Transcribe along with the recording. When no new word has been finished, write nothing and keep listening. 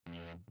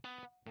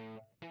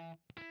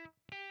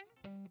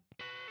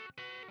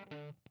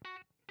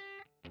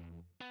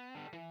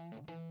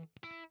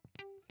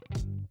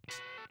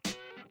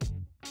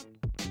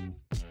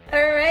All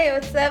right,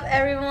 what's up,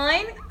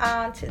 everyone?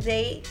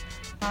 Today,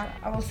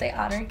 I will say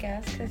honored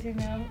guest because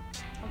I'm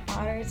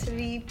honored to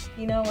be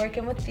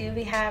working with you.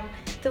 We have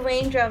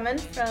De'Wayne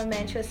Drummond from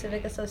Mantua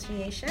Civic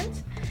Association,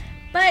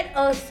 but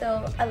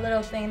also a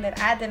little thing that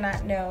I did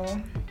not know.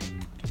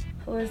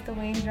 Who is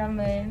De'Wayne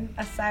Drummond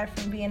aside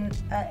from being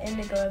an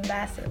Indego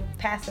ambassador,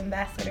 past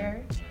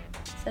ambassador?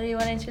 So, you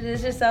want to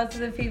introduce yourself to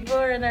the people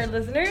and our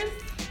listeners?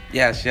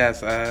 Yes.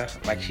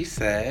 Like she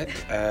said,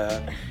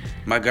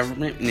 my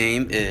government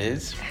name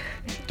is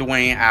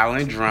De'Wayne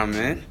Allen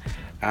Drummond.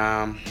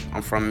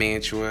 I'm from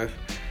Mantua.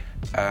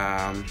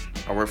 I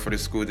work for the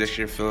School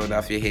District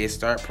Philadelphia Head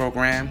Start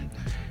program.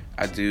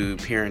 I do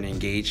parent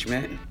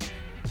engagement.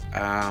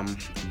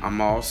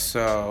 I'm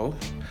also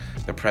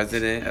the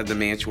president of the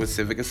Mantua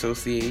Civic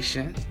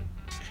Association,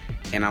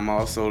 and I'm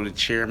also the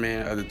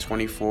chairman of the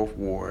 24th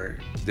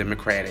Ward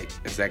Democratic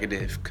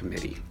Executive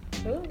Committee.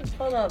 Ooh,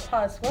 hold on,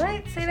 pause.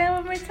 What? Say that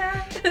one more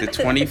time. The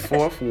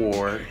 24th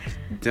Ward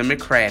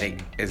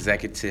Democratic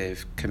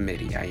Executive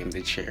Committee. I am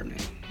the chairman.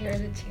 You're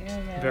the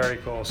chairman. Very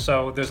cool.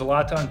 So there's a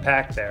lot to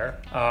unpack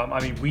there.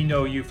 We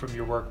know you from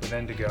your work with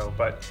Indego,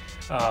 but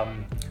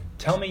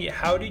tell me,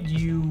 how did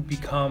you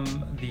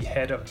become the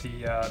head of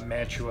the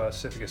Mantua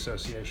Civic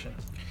Association?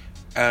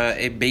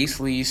 It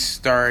basically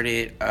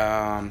started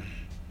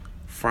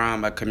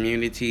from a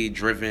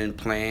community-driven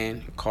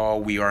plan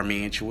called We Are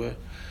Mantua.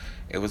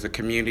 It was a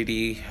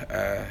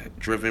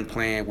community-driven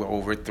plan with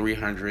over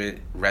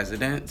 300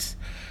 residents.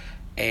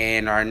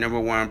 And our number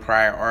one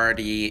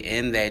priority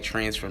in that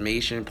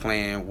transformation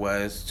plan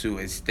was to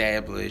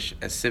establish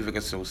a civic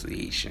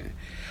association,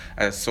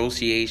 an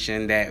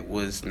association that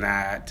was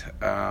not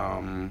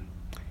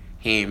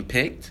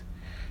handpicked,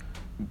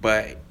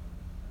 but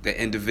the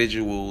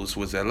individuals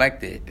was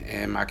elected,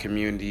 and my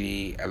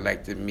community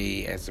elected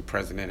me as the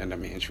president of the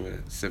Mantua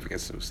Civic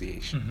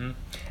Association. Mm-hmm.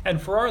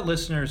 And for our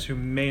listeners who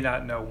may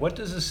not know, what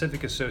does a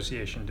civic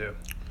association do?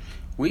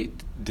 We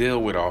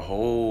deal with a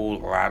whole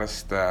lot of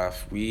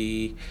stuff.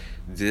 We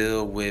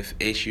deal with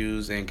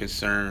issues and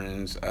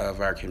concerns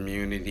of our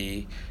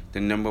community. The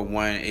number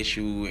one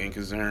issue and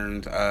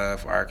concerns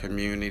of our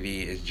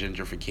community is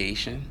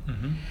gentrification.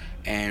 Mm-hmm.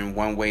 And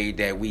one way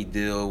that we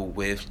deal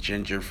with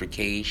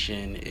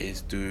gentrification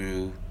is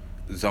through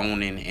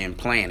zoning and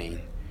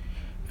planning.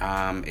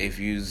 If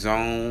you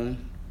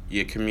zone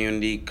your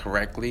community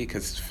correctly,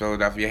 because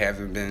Philadelphia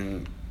hasn't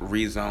been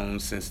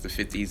rezoned since the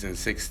 50s and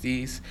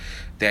 60s,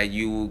 that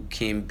you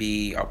can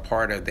be a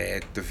part of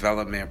that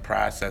development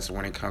process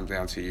when it comes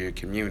down to your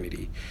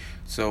community.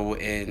 So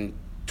in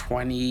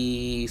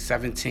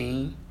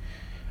 2017,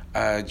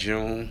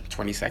 June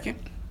 22nd,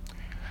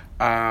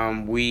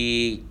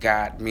 we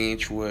got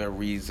Mantua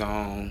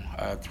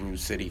rezoned through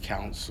City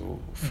Council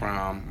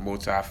from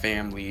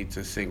multi-family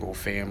to single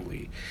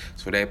family.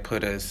 So that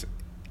put us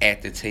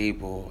at the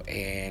table,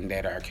 and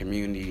that our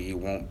community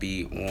won't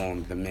be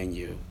on the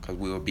menu because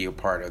we will be a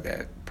part of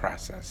that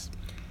process.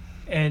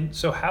 And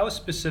so how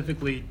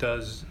specifically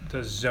does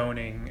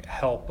zoning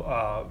help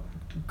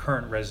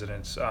current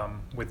residents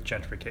with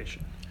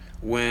gentrification?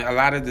 When a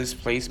lot of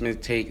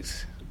displacement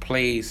takes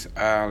place,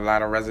 a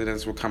lot of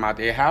residents will come out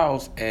their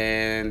house,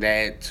 and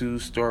that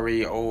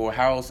 2-story old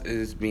house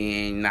is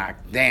being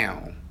knocked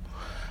down.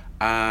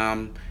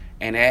 And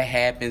that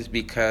happens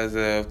because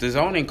of the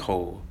zoning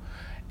code.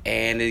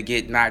 And it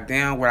get knocked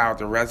down without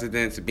the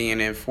residents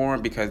being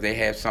informed because they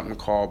have something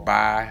called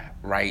by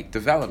right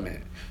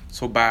development.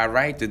 So by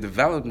right, the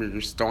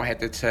developers don't have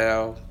to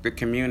tell the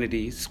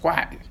community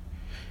squat.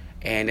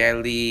 And that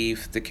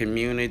leaves the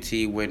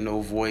community with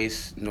no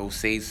voice, no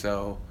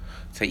say-so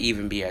to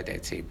even be at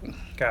that table.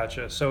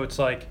 Gotcha. So it's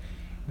like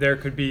there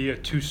could be a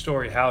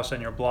 2-story house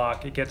on your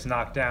block, it gets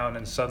knocked down,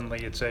 and suddenly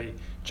it's a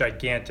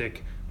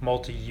gigantic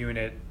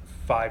multi-unit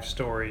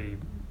 5-story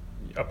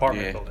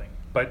apartment building.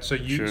 But so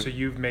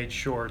you've made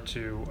sure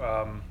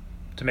to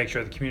make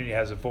sure the community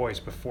has a voice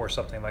before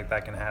something like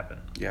that can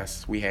happen.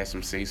 Yes, we had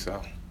some say-so.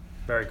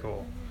 Very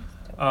cool.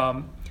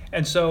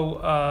 And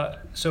so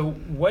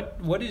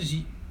what is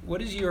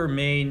your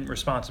main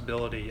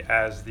responsibility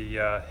as the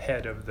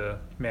head of the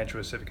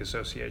Mantua Civic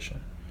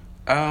Association?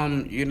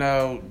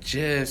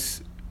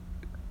 Just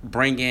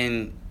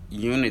bringing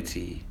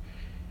unity,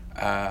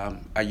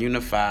 a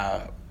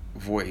unified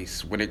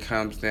voice when it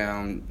comes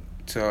down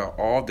to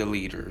all the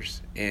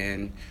leaders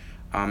in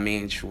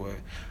Mantua.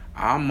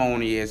 I'm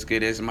only as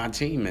good as my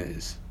team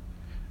is.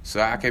 So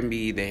I can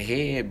be the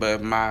head,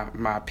 but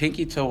my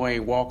pinky toe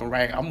ain't walking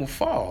right, I'm gonna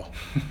fall.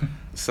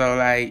 So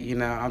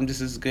I'm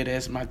just as good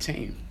as my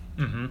team.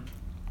 Mm-hmm.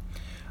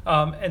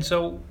 And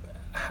so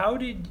how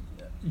did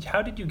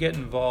you get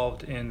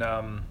involved in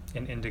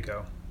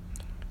Indego?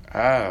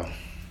 Oh.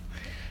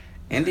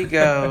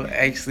 Indego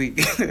actually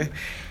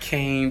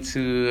came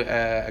to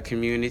a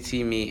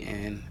community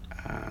meeting.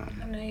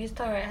 I know you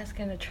started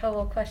asking a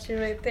trouble question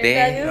right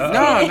there.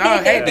 No,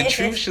 hey, the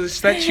truth should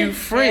set you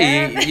free,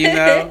 and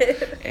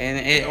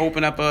it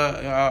opened up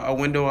a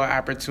window of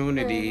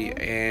opportunity,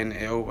 and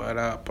it opened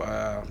up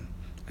a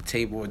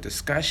table of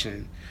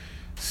discussion.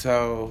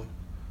 So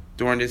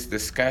during this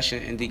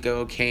discussion,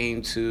 Indego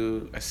came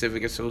to a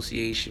civic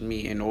association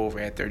meeting over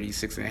at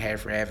 36 and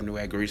Hafer Avenue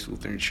at Grace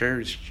Lutheran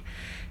Church.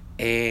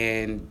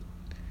 And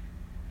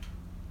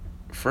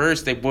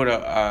first they brought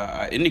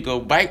a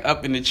Indego bike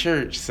up in the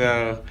church.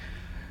 So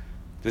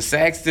the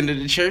sexton of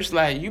the church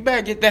like, you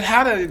better get that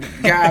out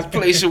of God's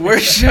place of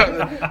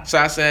worship. So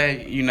I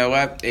said, you know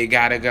what, it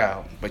gotta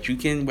go. But you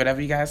can,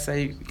 whatever you gotta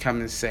say, come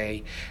and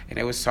say. And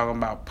they was talking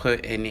about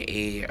putting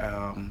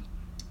an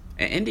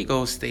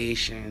Indego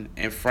station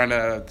in front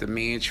of the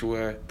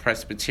Mantua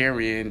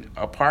Presbyterian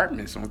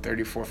apartments on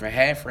 34th and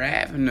Hafer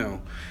Avenue.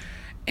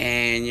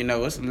 And, you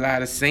know, it's a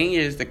lot of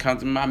seniors that come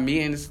to my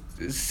meetings,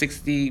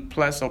 60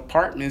 plus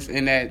apartments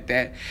in that,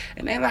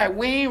 and they're like,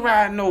 we ain't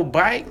riding no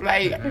bike.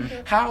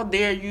 Like, how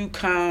dare you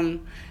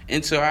come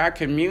into our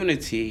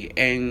community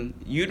and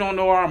you don't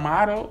know our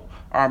motto?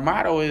 Our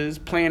motto is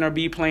plan or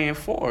be planned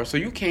for. So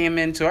you came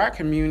into our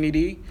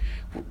community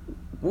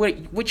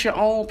with your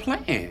own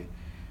plan.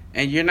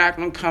 And you're not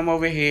going to come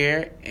over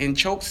here and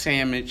choke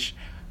sandwich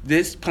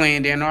this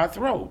plan down our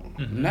throat.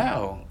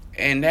 No.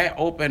 And that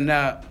opened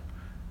up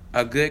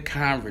a good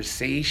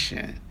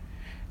conversation.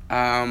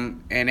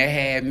 And it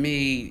had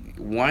me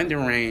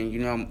wondering, you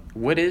know,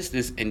 what is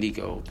this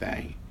Indego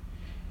thing?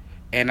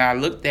 And I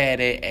looked at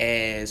it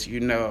as, you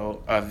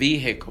know, a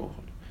vehicle.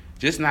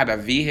 Just not a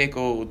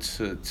vehicle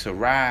to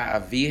ride,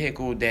 a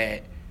vehicle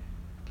that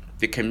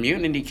the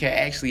community can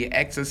actually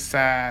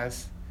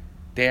exercise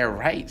their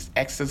rights,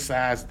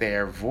 exercise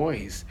their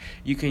voice.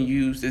 You can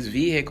use this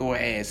vehicle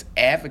as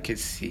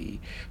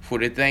advocacy for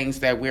the things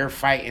that we're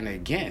fighting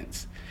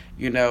against.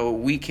 You know,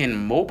 we can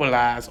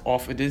mobilize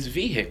off of this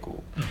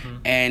vehicle.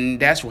 And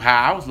that's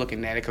how I was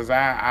looking at it, because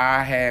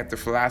I have the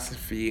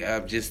philosophy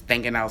of just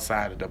thinking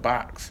outside of the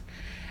box.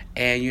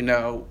 And, you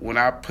know, when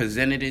I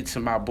presented it to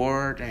my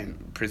board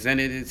and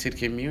presented it to the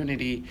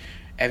community,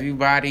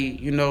 everybody,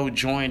 you know,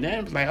 joined in.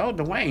 It was like, oh,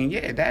 De'Wayne,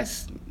 yeah,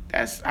 that's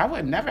I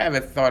would never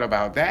ever thought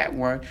about that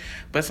one.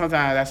 But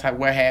sometimes that's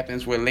what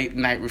happens when late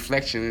night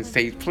reflections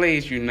take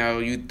place. You know,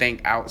 you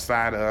think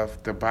outside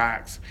of the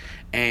box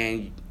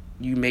and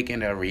you make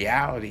it a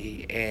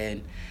reality.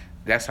 And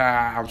that's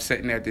how I'm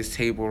sitting at this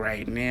table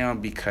right now,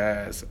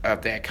 because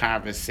of that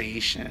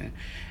conversation.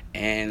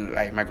 And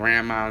like my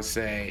grandma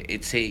said,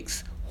 it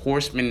takes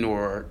horse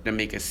manure to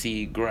make a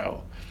seed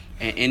grow.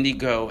 And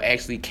Indego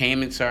actually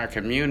came into our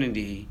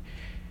community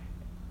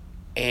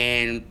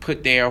and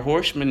put their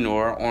horse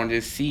manure on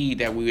this seed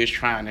that we was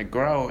trying to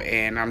grow.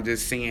 And I'm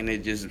just seeing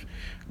it just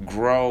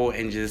grow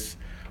and just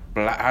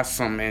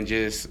blossom and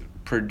just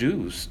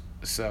produce.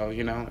 So,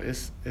 you know,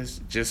 it's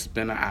just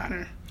been an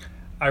honor.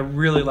 I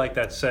really like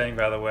that saying,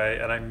 by the way,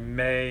 and I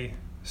may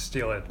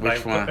steal it.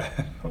 Which one?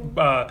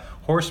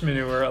 Horse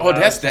manure. Oh,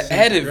 that's the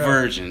edited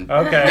version.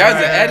 Okay, that's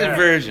the edited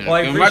version.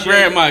 Well, my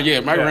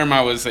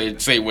grandma would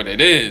say what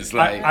it is.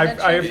 Like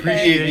I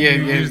appreciate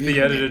you use the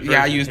edited version.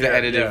 Yeah, I use the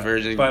edited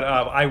version. But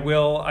I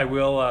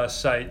will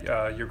cite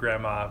your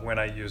grandma when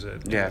I use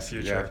it in the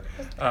future.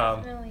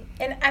 Definitely.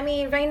 And I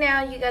mean, right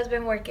now you guys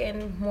been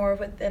working more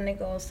with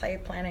Indego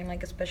site planning,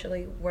 like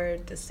especially where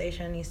the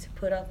station needs to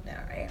put up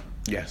now, right?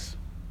 Yes.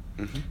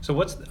 So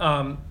what's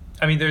I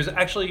mean, there's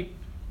actually,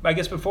 I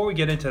guess before we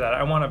get into that,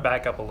 I want to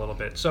back up a little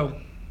bit. So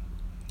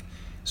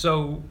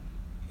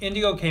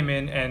Indego came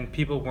in and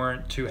people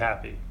weren't too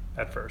happy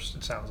at first,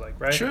 it sounds like,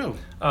 right? True.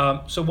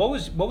 So what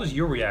was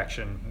your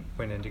reaction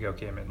when Indego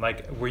came in?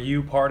 Like, were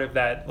you part of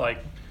that, like,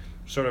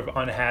 sort of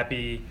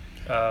unhappy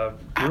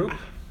group?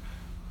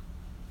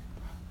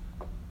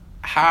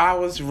 How I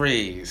was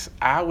raised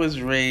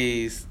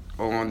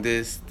on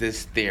this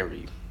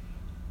theory.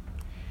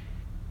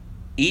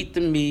 Eat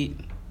the meat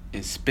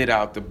and spit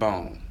out the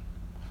bone.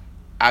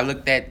 I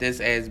looked at this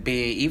as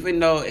being, even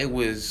though it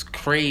was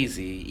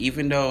crazy,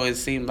 even though it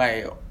seemed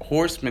like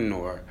horse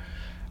manure,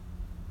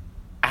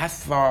 I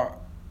thought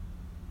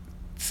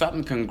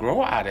something can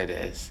grow out of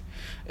this.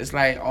 It's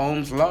like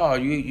Ohm's law.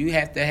 You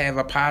have to have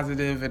a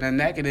positive and a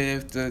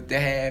negative to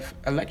have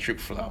electric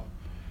flow.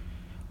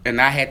 And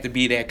I had to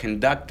be that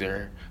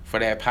conductor for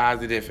that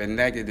positive and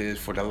negative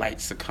for the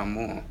lights to come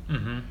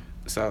on.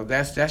 So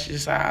that's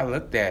just how I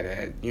looked at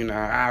it. You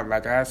know,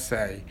 like I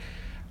say,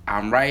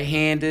 I'm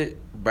right-handed,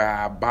 but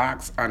I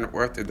box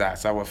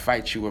unorthodox. I will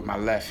fight you with my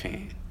left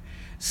hand.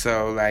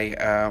 So, like,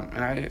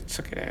 and I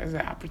took it as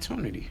an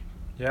opportunity.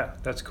 Yeah,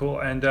 that's cool.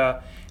 And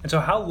so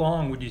how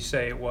long would you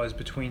say it was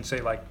between, say,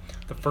 like,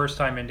 the first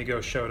time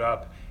Indego showed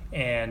up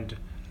and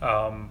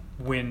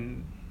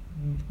when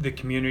the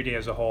community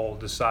as a whole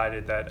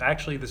decided that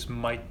actually this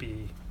might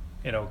be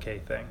an okay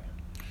thing?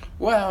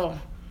 Well,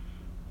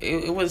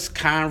 it was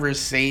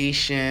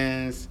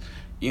conversations.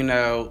 You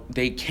know,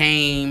 they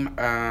came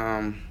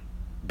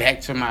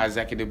back to my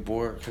executive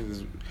board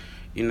because,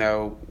 you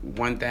know,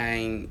 one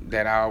thing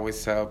that I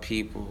always tell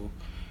people,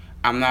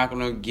 I'm not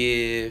going to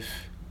give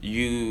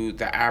you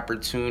the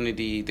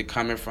opportunity to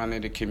come in front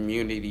of the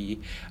community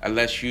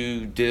unless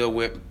you deal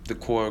with the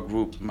core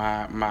group,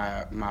 my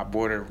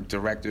board of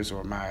directors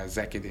or my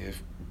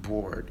executive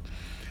board.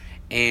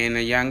 And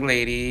a young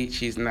lady,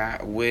 she's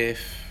not with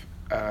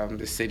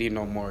the city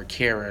no more,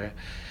 Kara,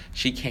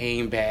 she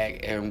came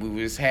back and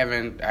we was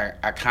having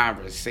a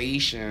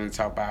conversation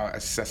talk about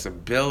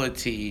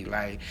accessibility.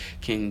 Like,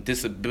 can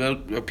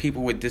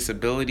people with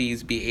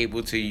disabilities be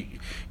able to,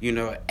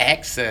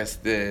 access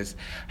this?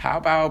 How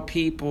about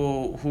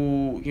people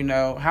who,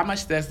 how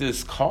much does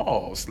this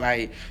cost?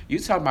 Like, you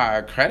talking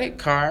about a credit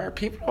card?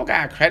 People don't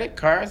got credit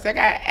cards; they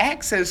got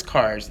access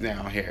cards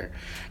down here,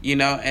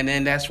 And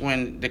then that's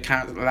when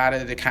a lot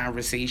of the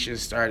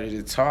conversations started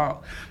to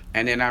talk.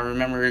 And then I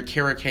remember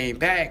Kira came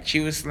back. She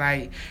was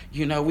like,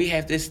 we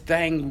have this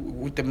thing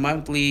with the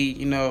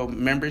monthly,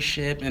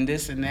 membership and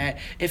this and that,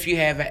 if you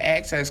have an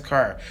access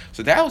card.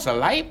 So that was a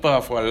light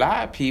bulb for a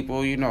lot of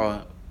people,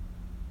 y'all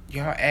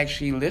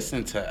actually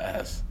listened to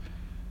us.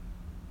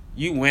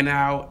 You went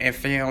out and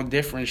found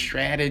different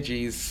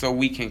strategies so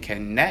we can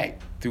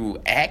connect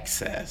through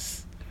access.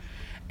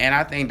 And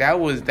I think that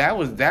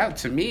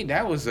to me,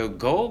 that was a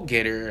goal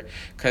getter,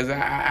 because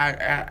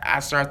I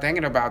started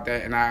thinking about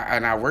that, and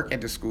I work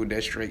at the school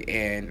district,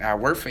 and I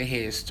work for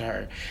Head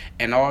Start,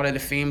 and all of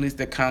the families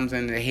that comes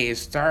into Head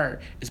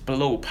Start is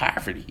below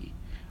poverty.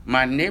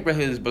 My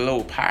neighborhood is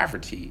below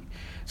poverty.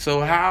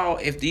 So how,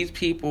 if these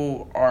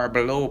people are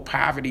below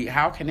poverty,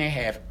 how can they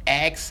have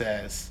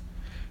access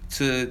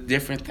to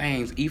different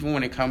things, even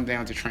when it comes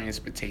down to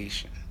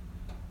transportation?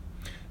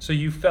 So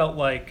you felt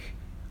like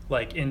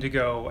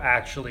Indego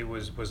actually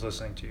was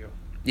listening to you.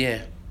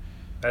 Yeah.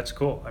 That's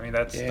cool. I mean,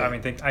 I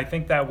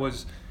think that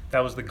was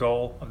the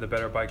goal of the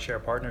Better Bike Share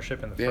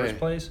Partnership in the first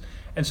place.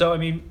 And so, I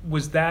mean,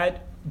 did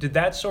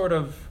that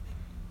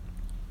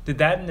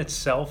in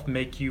itself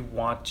make you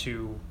want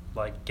to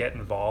get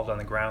involved on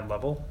the ground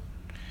level?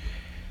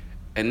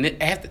 And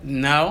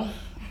no,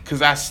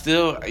 because I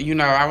still,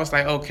 I was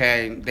like,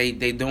 okay,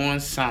 they doing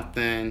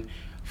something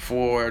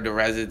for the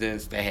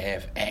residents that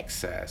have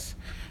access.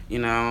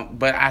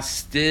 But I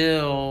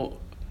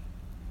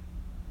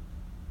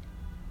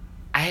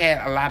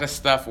had a lot of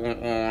stuff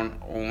on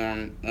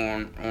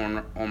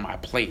my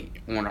plate,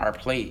 on our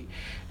plate,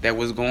 that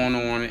was going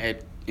on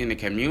in the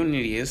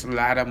community. It's a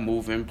lot of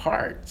moving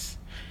parts.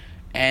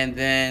 And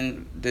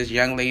then this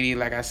young lady,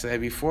 like I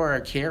said before,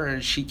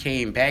 Karen, she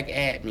came back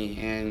at me,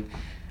 and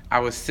I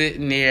was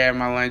sitting there at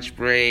my lunch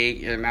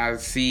break, and I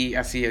see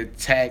a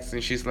text,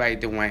 and she's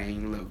like,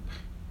 De'Wayne, look,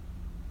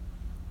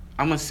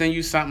 I'm going to send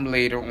you something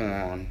later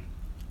on.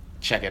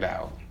 Check it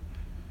out.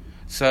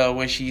 So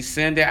when she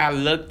sent it, I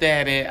looked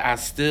at it. I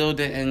still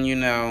didn't,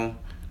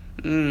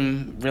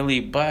 really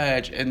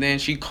budge. And then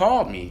she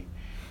called me.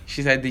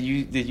 She said, did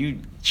you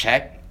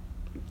check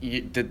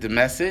the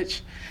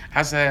message?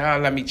 I said, oh,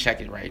 let me check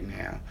it right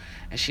now.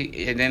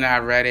 And then I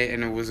read it,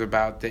 and it was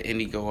about the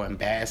Indego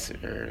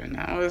Ambassador. And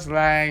I was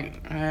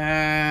like,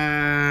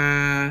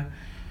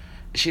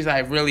 She's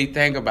like, really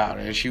think about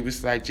it. And she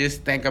was like,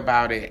 just think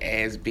about it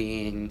as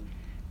being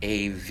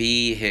a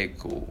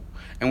vehicle.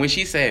 And when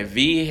she said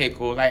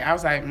vehicle, I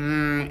was like,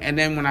 And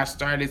then when I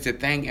started to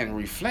think and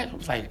reflect, I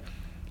was like,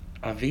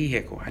 a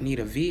vehicle. I need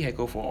a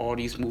vehicle for all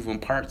these moving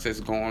parts that's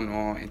going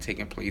on and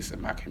taking place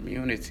in my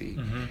community.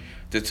 Mm-hmm.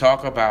 To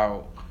talk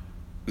about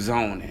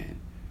zoning.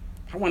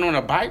 I went on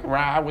a bike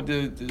ride with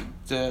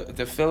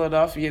the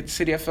Philadelphia,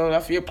 City of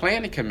Philadelphia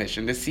Planning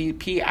Commission, the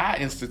CPI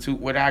Institute,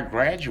 where I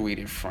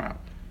graduated from.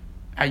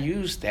 I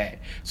used that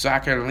so I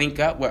could link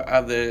up with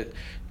other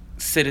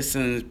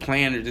citizens,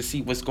 planners, to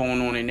see what's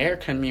going on in their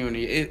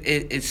community.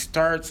 It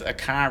starts a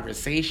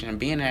conversation.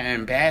 Being an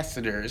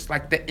ambassador, it's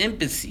like the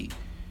embassy.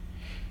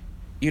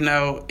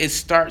 It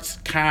starts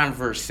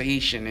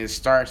conversation. It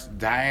starts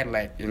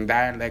dialect, and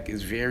dialect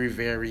is very,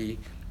 very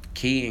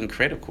key and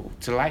critical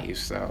to life.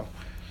 So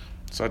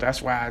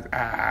that's why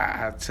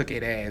I took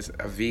it as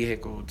a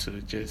vehicle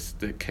to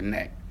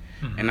connect,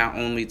 mm-hmm. and not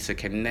only to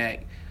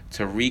connect,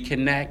 to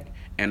reconnect,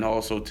 and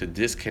also to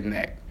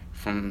disconnect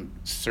from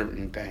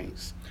certain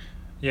things.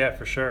 Yeah,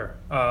 for sure.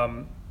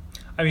 I've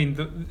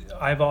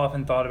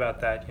often thought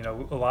about that. A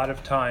lot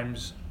of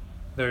times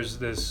there's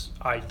this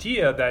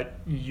idea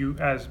that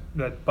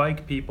that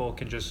bike people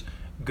can just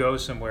go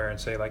somewhere and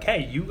say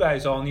hey, you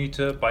guys all need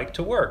to bike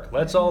to work.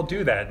 Let's all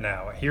do that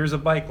now. Here's a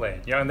bike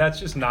lane. And that's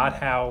just not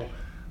how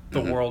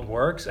the mm-hmm. world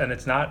works, and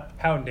it's not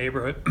how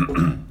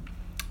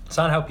it's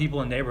not how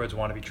people in neighborhoods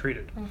want to be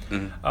treated.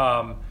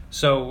 Mm-hmm.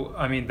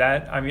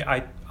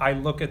 I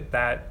look at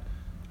that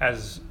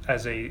as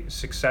a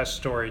success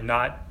story,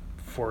 not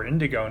for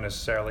Indego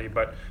necessarily,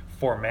 but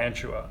for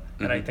Mantua,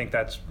 mm-hmm. and I think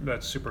that's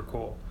super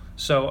cool.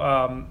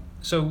 So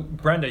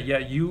Brenda, yeah,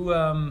 you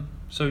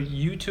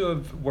two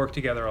have worked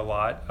together a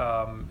lot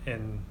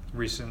in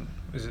recent.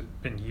 Has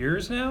it been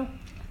years now?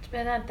 It's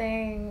been, I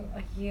think,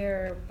 a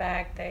year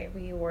back that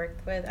we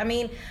worked with.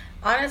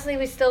 Honestly,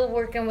 we're still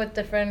working with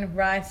different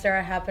rides that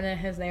are happening in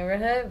his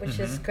neighborhood, which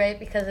mm-hmm. is great,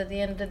 because at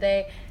the end of the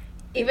day,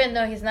 even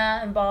though he's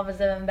not involved as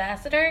an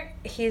ambassador,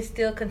 he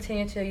still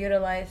continues to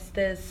utilize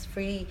this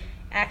free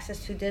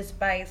access to this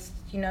bikes,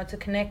 to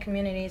connect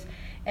communities.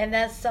 And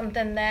that's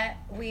something that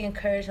we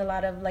encourage a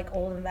lot of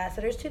old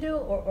ambassadors to do,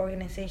 or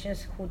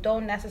organizations who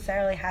don't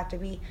necessarily have to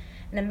be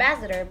an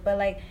ambassador, but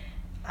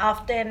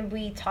often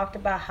we talked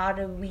about how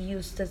do we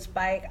use this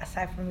bike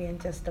aside from being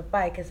just a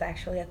bike. It's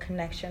actually a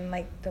connection,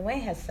 like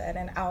Dwayne has said,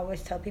 and I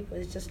always tell people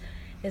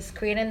it's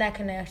creating that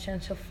connection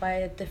to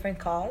fight a different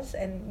cause,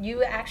 and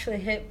you actually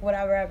hit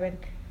whatever I've been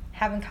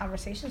having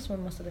conversations with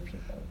most of the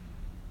people.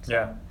 So,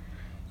 Yeah.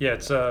 Yeah,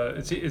 it's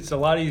a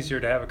lot easier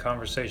to have a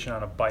conversation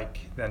on a bike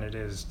than it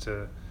is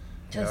to,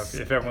 Just-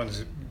 if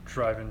everyone's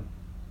driving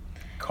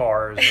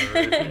cars,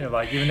 or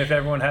like even if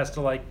everyone has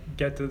to like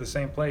get to the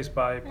same place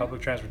by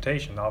public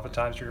transportation.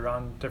 Oftentimes you're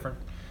on different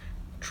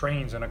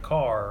trains in a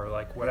car or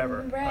like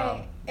whatever.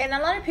 Right. And a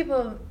lot of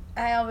people,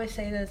 I always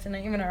say this, and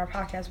even in our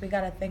podcast, we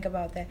got to think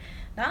about that.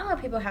 Not a lot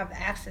of people have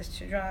access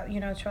to drive, to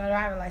a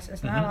driver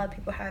license. Not a lot of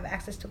people have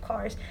access to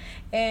cars.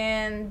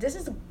 And this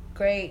is a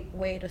great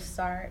way to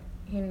start,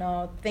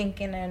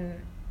 thinking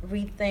and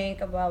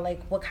rethink about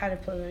like what kind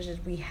of privileges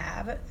we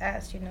have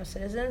as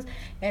citizens,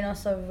 and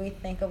also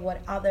rethink of what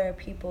other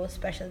people,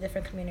 especially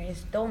different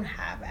communities, don't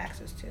have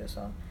access to.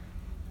 So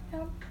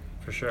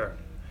For sure.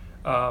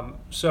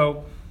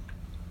 So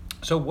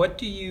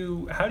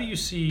how do you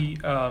see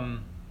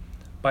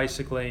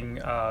bicycling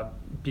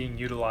being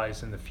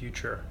utilized in the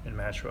future in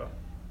Mantua?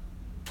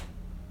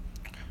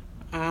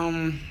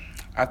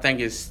 I think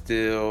it's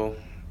still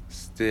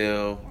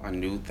a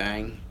new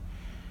thing.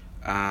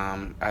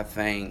 I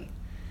think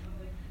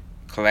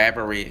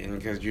collaborating,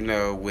 because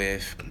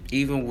with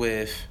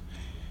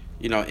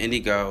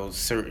Indego,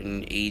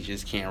 certain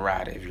ages can't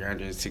ride it. If you're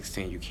under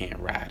 16, you can't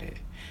ride it.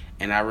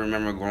 And I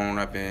remember growing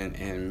up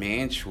in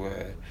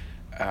Mantua,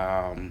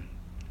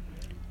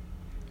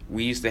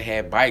 we used to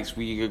have bikes.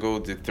 We could go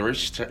to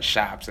thrift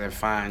shops and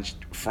find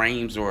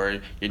frames, or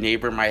your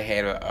neighbor might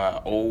have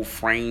a old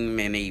frame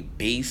in a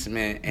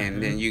basement,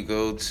 and then you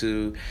go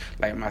to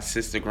like my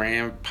sister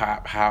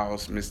grandpop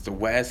house, Mr.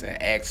 West,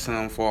 and ask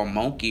him for a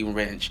monkey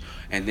wrench,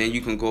 and then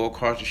you can go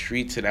across the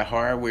street to the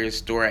hardware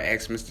store and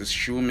ask Mr.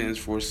 Schumann's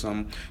for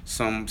some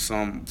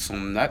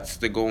nuts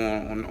to go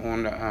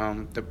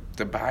on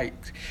the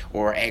bike,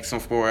 or ask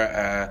him for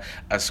a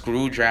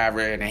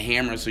screwdriver and a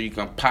hammer so you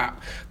can pop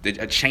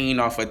a chain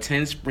off a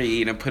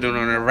 10-speed and put it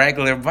on a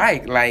regular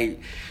bike.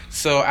 Like,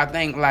 so I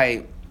think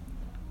like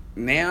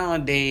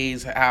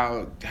nowadays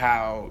how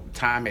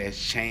time has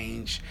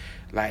changed,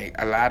 like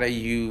a lot of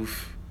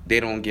youth, they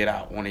don't get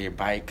out on their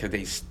bike because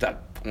they stuck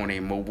on a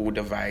mobile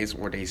device,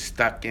 or they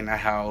stuck in the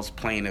house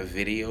playing a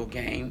video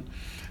game.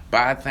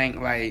 But I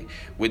think like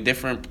with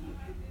different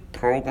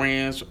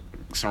programs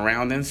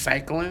surrounding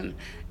cycling,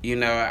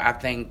 I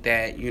think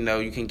that,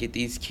 you can get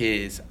these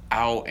kids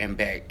out and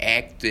back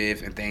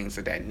active and things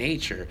of that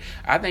nature.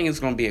 I think it's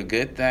going to be a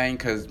good thing,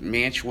 because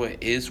Mantua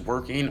is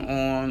working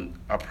on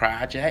a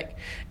project,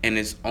 and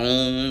it's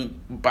owned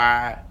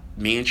by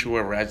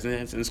Mantua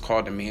residents, and it's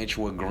called the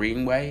Mantua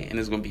Greenway, and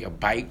it's going to be a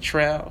bike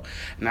trail.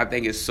 And I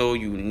think it's so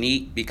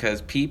unique because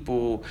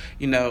people,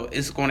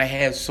 it's going to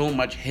have so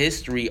much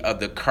history of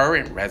the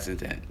current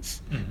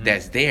residents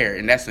that's there,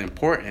 and that's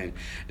important.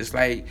 It's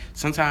like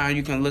sometimes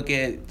you can look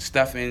at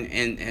stuff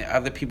in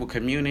other people's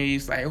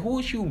communities, like, who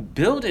is you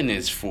building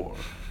this for?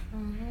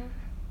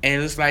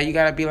 And it's like you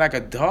got to be like a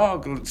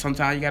dog.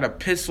 Sometimes you got to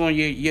piss on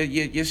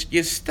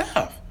your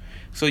stuff.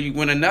 So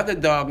when another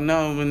dog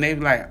knows, and they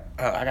be like,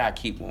 oh, I gotta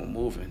keep on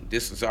moving.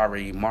 This is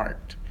already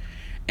marked.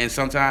 And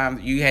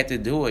sometimes you had to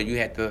do it. You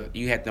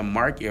had to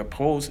mark your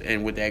post.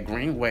 And with that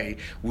Greenway,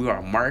 we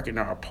are marking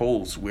our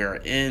posts. We are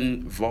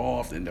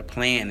involved in the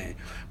planning.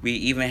 We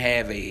even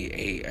have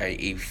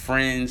a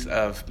Friends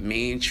of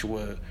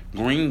Mantua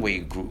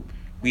Greenway group.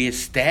 We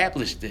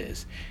established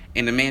this.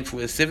 And the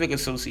Mantua Civic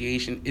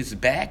Association is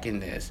backing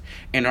this.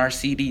 And our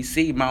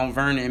CDC, Mount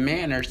Vernon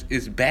Manors,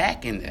 is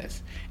backing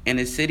this. And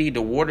the city,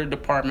 the water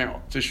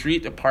department, the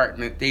street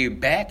department, they're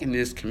backing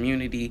this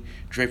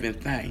community-driven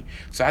thing.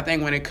 So I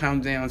think when it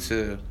comes down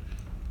to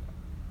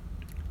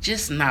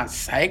just not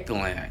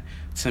cycling,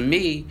 to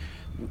me,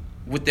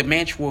 with the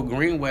Mantua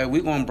Greenway,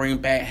 we're going to bring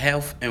back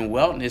health and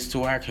wellness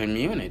to our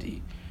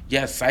community.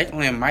 Yes,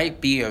 cycling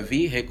might be a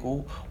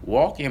vehicle,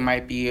 walking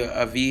might be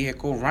a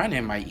vehicle,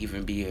 running might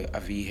even be a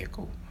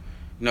vehicle.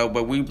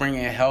 But we bring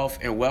in health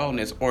and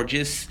wellness, or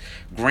just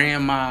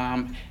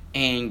grandmom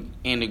and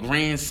the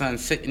grandson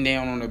sitting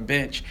down on a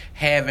bench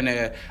having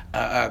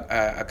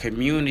a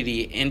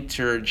community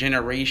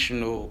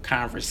intergenerational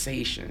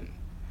conversation.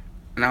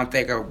 And I'm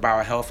thinking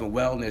about health and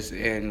wellness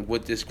and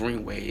what this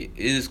Greenway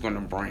is going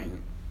to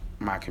bring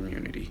my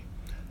community.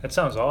 That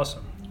sounds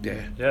awesome.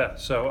 Yeah. Yeah.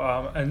 So,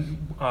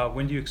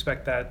 when do you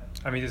expect that?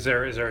 I mean, is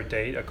there a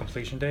date, a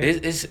completion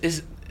date?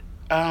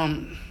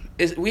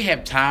 We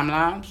have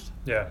timelines.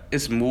 Yeah.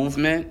 It's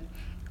movement.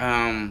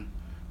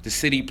 The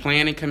City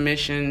Planning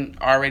Commission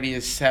already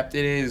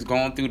accepted it, is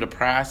going through the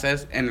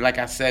process. And like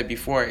I said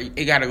before,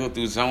 it got to go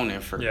through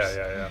zoning first.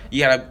 Yeah.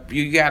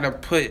 You gotta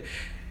put,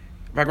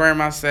 my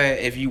grandma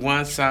said, if you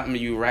want something,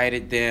 you write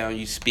it down,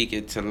 you speak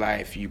it to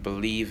life, you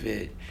believe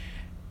it.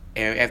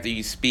 And after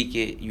you speak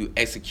it, you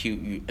execute,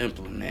 you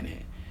implement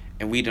it.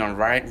 And we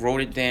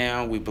wrote it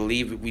down, we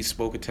believe it, we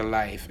spoke it to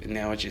life, and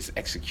now it's just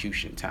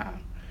execution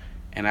time.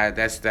 And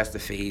that's the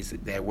phase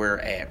that we're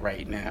at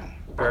right now.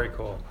 Very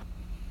cool.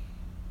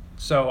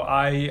 So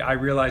I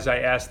realize I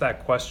asked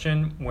that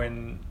question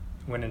when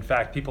in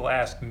fact people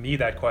ask me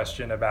that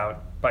question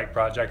about bike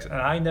projects, and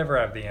I never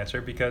have the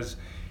answer because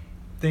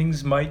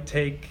things might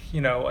take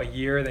a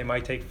year, they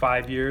might take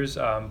 5 years,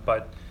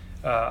 but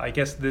I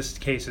guess this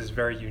case is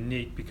very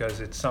unique because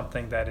it's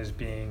something that is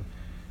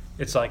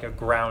it's like a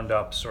ground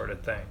up sort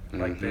of thing.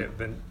 Mm-hmm. Like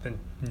the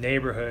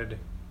neighborhood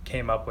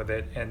came up with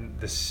it, and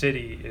the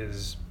city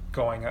is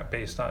doing it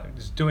based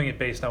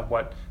on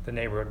what the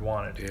neighborhood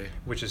wanted,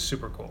 which is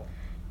super cool.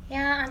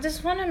 Yeah, I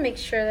just want to make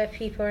sure that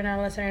people and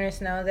our listeners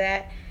know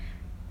that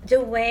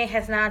De'Wayne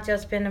has not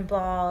just been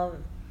involved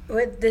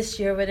with this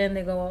year with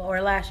Indego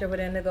or last year with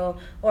Indego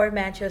or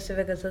Mantua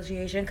Civic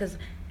Association, because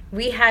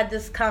we had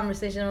this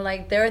conversation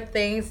like there are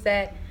things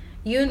that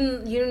you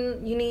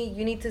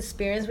need to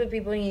experience with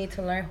people. You need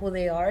to learn who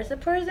they are as a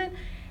person.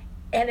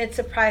 And it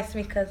surprised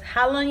me because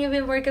how long you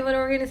been working with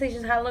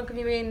organizations? How long have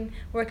you been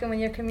working with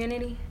your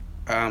community?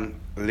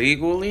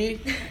 Legally,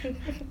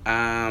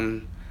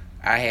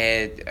 I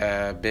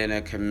had been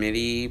a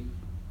committee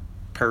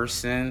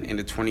person in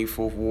the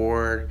 24th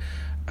Ward,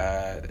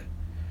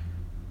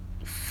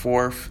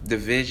 4th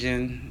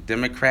Division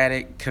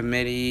Democratic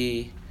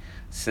Committee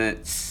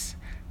since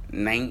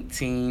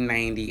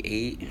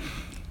 1998.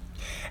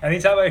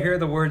 Anytime I hear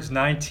the words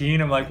 19,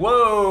 I'm like,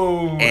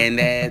 whoa! And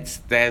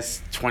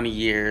that's 20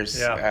 years,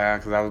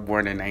 because Yeah. I was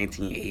born in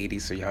 1980,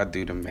 so y'all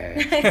do the math.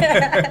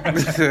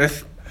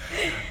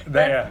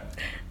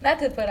 Not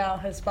to put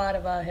out his spot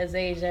about his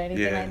age or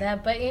anything like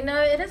that, but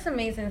it is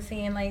amazing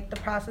seeing like the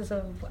process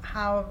of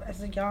how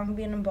as a young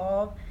being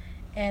involved,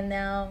 and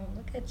now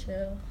look at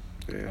you.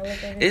 Yeah.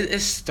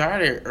 It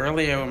started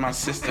earlier with my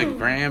sister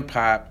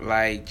grandpa,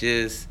 like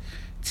just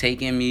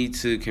taking me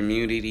to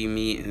community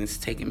meetings,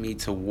 taking me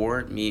to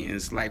ward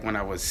meetings, like when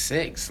I was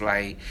 6.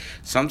 Like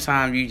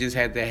sometimes you just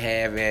had to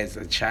have as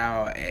a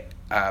child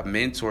a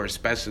mentor,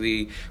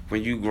 especially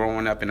when you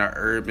growing up in an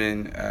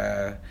urban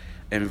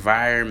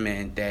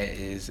environment that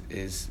is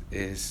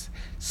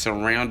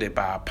surrounded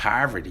by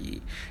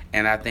poverty.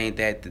 And I think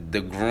that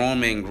the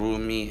grooming grew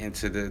me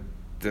into the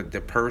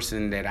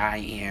person that I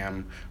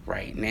am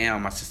right now.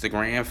 My sister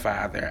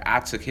grandfather, I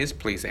took his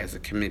place as a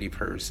committee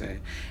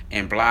person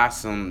and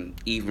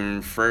blossomed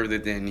even further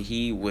than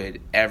he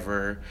would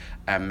ever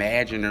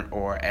imagine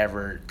or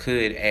ever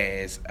could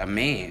as a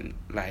man.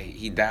 Like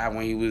he died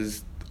when he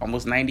was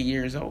almost 90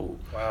 years old.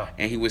 Wow.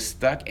 And he was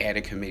stuck at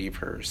a committee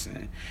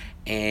person.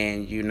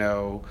 And,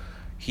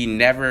 he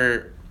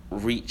never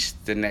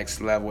reached the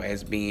next level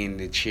as being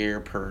the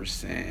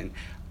chairperson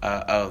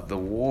of the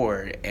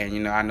ward.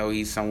 And, I know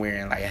he's somewhere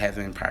in, like,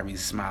 heaven probably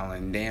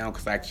smiling down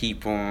because I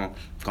keep on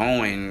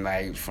going,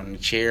 like, from the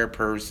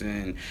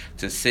chairperson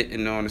to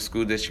sitting on the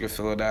School District of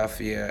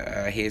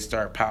Philadelphia Head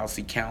Start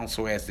Policy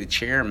Council as the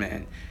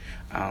chairman.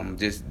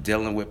 Just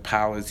dealing with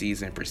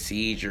policies and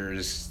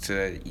procedures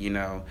to,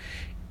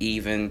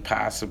 even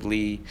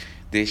possibly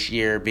this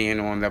year being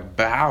on the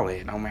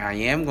ballot. I mean, I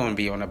am going to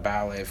be on the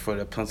ballot for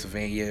the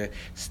Pennsylvania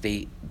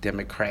State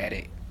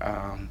Democratic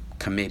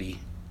Committee.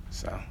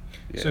 So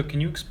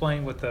can you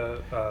explain what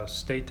the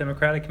State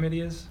Democratic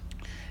Committee is?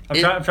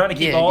 I'm trying to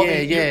keep all.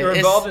 You're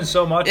involved in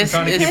so much. I'm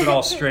trying to keep it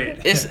all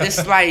straight.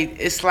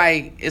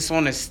 It's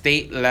on a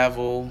state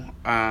level.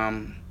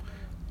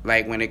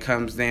 Like when it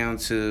comes down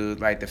to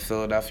like the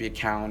Philadelphia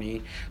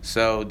County,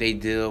 so they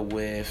deal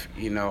with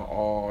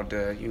all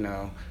the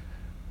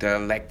the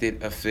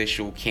elected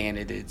official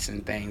candidates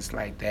and things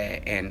like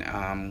that,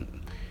 and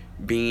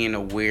being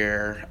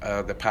aware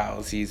of the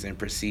policies and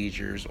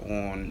procedures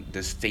on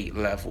the state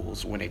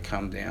levels when it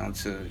comes down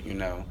to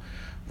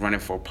running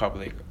for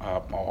public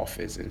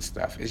office and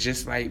stuff. It's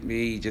just like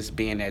me just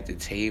being at the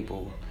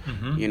table,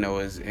 and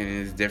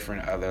it's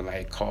different other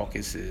like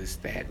caucuses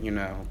that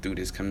through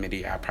this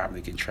committee I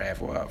probably can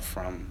travel up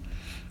from,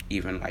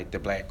 even like the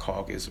Black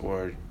Caucus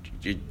or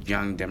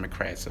Young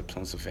Democrats of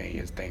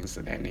Pennsylvania, things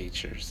of that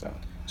nature. So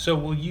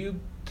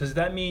does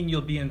that mean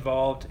you'll be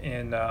involved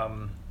in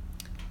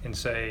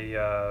say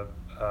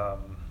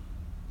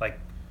like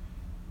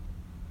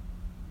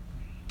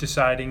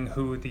deciding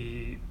who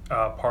the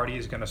party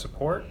is going to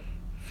support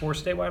for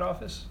statewide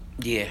office?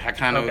 Yeah, I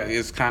kind of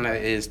is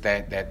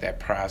that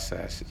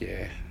process.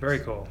 Yeah. Very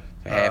cool.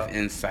 To have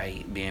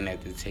insight, being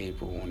at the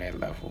table on that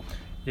level.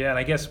 Yeah, and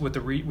I guess with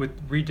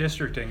with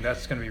redistricting,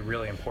 that's going to be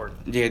really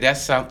important. Yeah,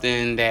 that's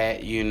something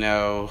that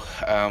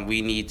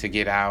we need to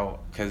get out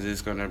because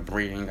it's going to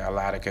bring a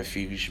lot of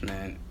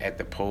confusion at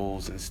the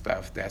polls and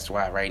stuff. That's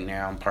why right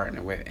now I'm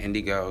partnering with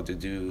Indego to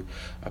do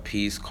a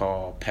piece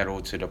called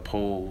 "Pedal to the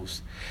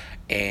Polls,"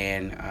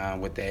 and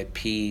what that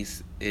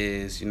piece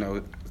is,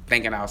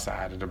 thinking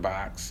outside of the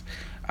box.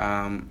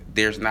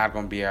 There's not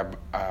going to be a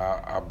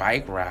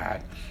bike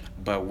ride,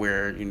 but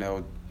where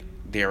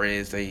there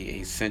is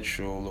a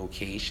central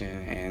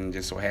location, and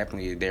just so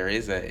happens there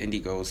is an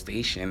Indego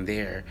station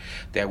there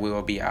that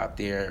will be out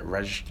there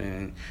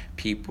registering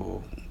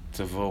people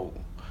to vote.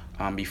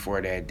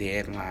 before that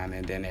deadline,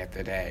 and then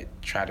after that,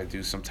 try to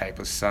do some type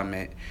of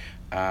summit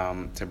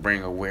to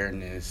bring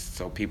awareness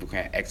so people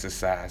can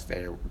exercise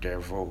their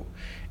vote.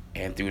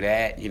 And through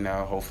that,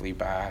 hopefully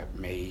by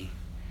May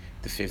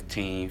the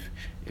 15th,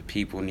 if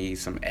people need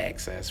some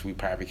access, we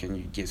probably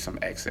can get some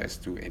access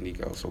through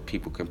Indego so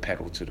people can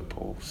pedal to the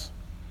polls.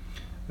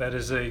 That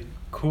is a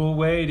cool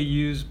way to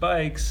use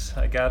bikes.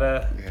 I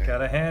gotta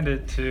hand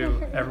it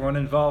to everyone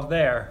involved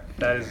there.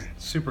 That is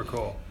super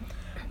cool.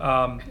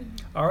 All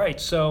right,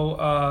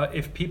 so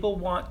if people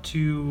want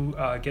to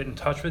get in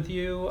touch with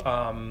you,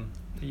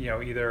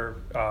 either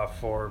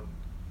for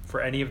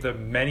any of the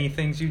many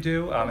things you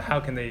do, how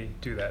can they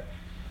do that?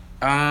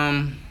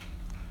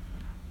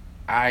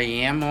 I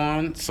am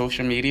on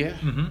social media.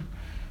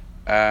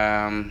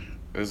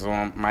 It's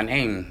on my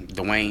name,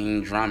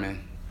 De'Wayne Drummond,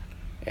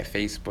 at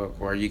Facebook,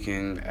 or you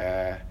can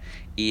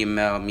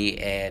email me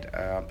at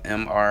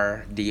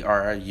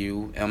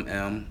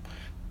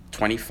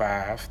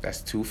mrdrumm25,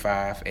 that's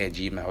 25 at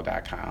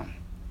gmail.com.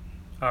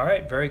 All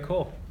right, very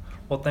cool.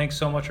 Well, thanks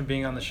so much for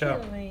being on the show.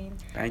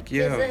 Thank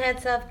you. Just a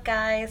heads up,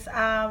 guys.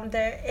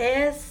 There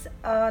is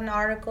an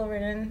article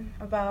written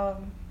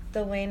about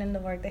De'Wayne and the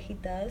work that he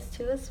does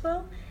too, as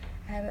well.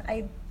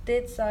 I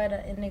did saw it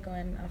at Indego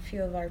and a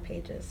few of our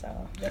pages,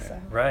 so just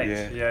right.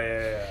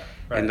 Yeah.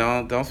 Right. And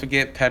don't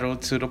forget, pedal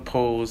to the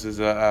polls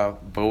is a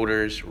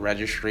voters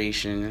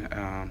registration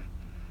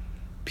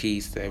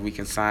piece that we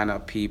can sign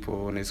up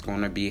people, and it's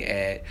going to be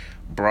at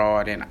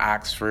Broad and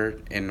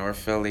Oxford in North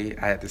Philly.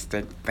 I had to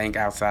think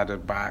outside the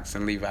box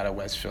and leave out of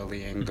West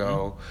Philly and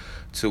go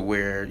to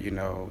where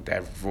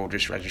that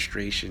voters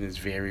registration is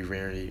very,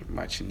 very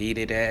much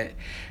needed at.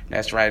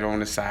 That's right on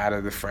the side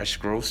of the Fresh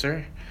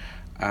Grocer.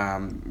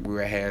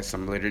 We had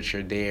some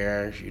literature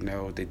there,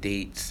 the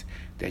dates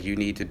that you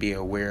need to be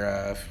aware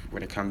of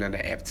when it comes down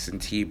to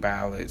absentee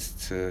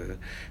ballots, to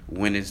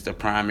when is the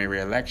primary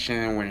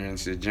election, when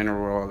is the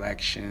general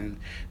election,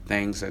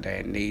 things of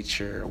that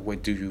nature.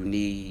 What do you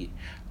need?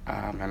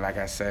 And like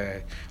I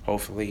said,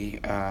 hopefully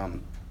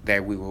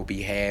that we will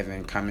be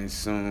having coming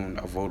soon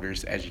a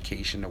voters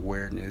education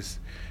awareness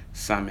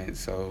summit,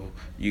 so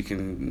you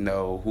can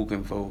know who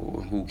can vote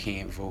and who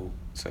can't vote,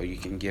 so you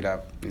can get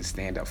up and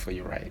stand up for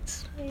your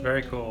rights.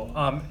 Very cool.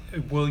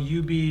 Will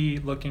you be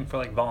looking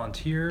for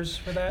volunteers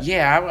for that?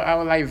 Yeah, I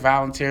would like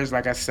volunteers.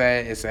 Like I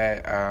said, it's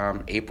at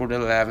April the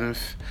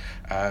 11th,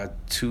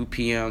 2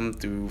 p.m.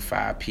 through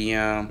 5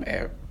 p.m.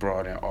 at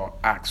Broad and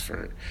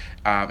Oxford.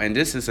 And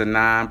this is a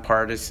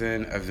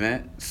nonpartisan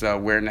event, so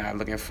we're not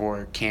looking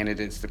for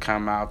candidates to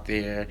come out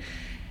there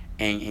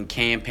and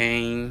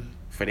campaign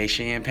for their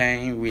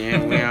champagne. We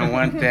don't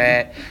want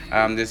that.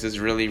 This is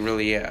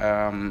really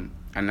a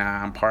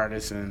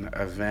nonpartisan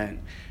event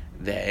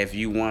that if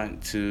you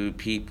want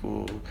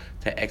people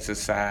to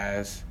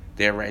exercise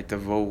their right to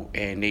vote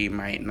and they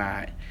might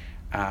not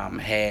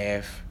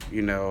have,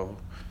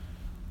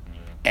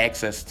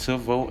 access to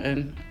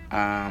voting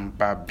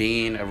by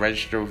being a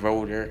registered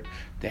voter,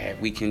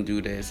 that we can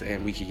do this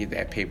and we can get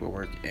that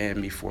paperwork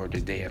in before the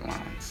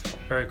deadlines.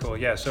 Very cool.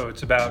 Yeah, so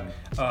it's about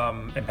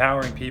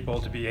empowering people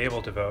to be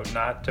able to vote,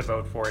 not to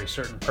vote for a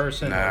certain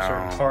person or a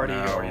certain party.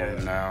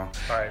 No.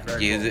 All right,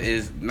 very cool.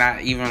 It's not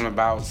even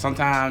about,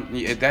 sometimes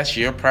if that's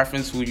your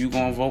preference who you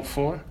gonna vote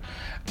for.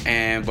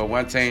 But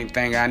one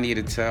thing I need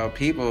to tell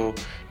people,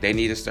 they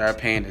need to start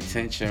paying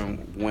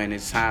attention when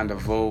it's time to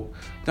vote.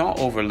 Don't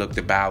overlook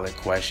the ballot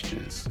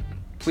questions.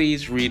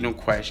 Please read them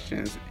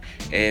questions.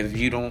 If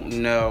you don't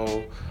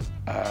know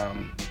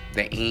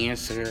the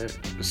answer,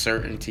 the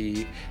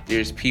certainty,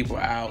 there's people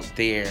out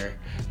there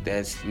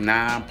that's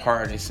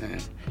nonpartisan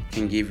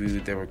can give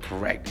you the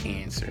correct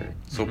answer.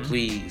 So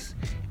please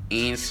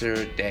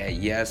answer that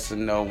yes or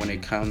no when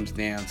it comes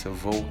down to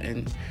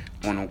voting.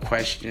 On them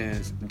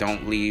questions,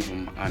 don't leave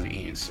them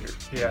unanswered.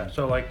 Yeah,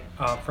 so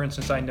for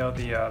instance, I know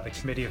the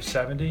Committee of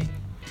 70.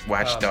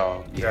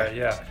 Watchdog.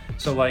 Yeah.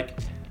 So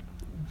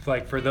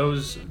for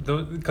those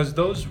because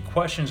those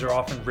questions are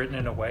often written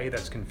in a way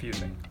that's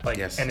confusing,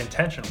 Yes. and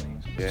intentionally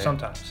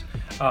sometimes.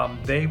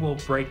 They will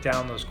break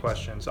down those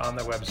questions on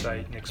their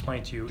website and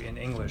explain to you in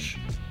English,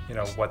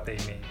 what they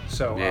mean.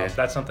 So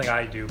that's something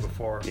I do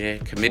before. Yeah,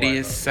 Committee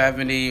is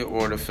 70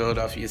 or the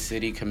Philadelphia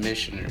City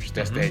Commissioners.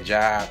 That's their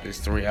job. There's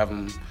 3 of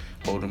them.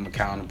 Hold them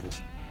accountable.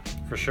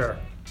 For sure.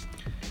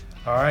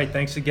 All right,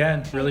 thanks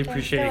again. Really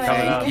appreciate you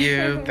coming on.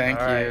 Thank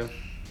you.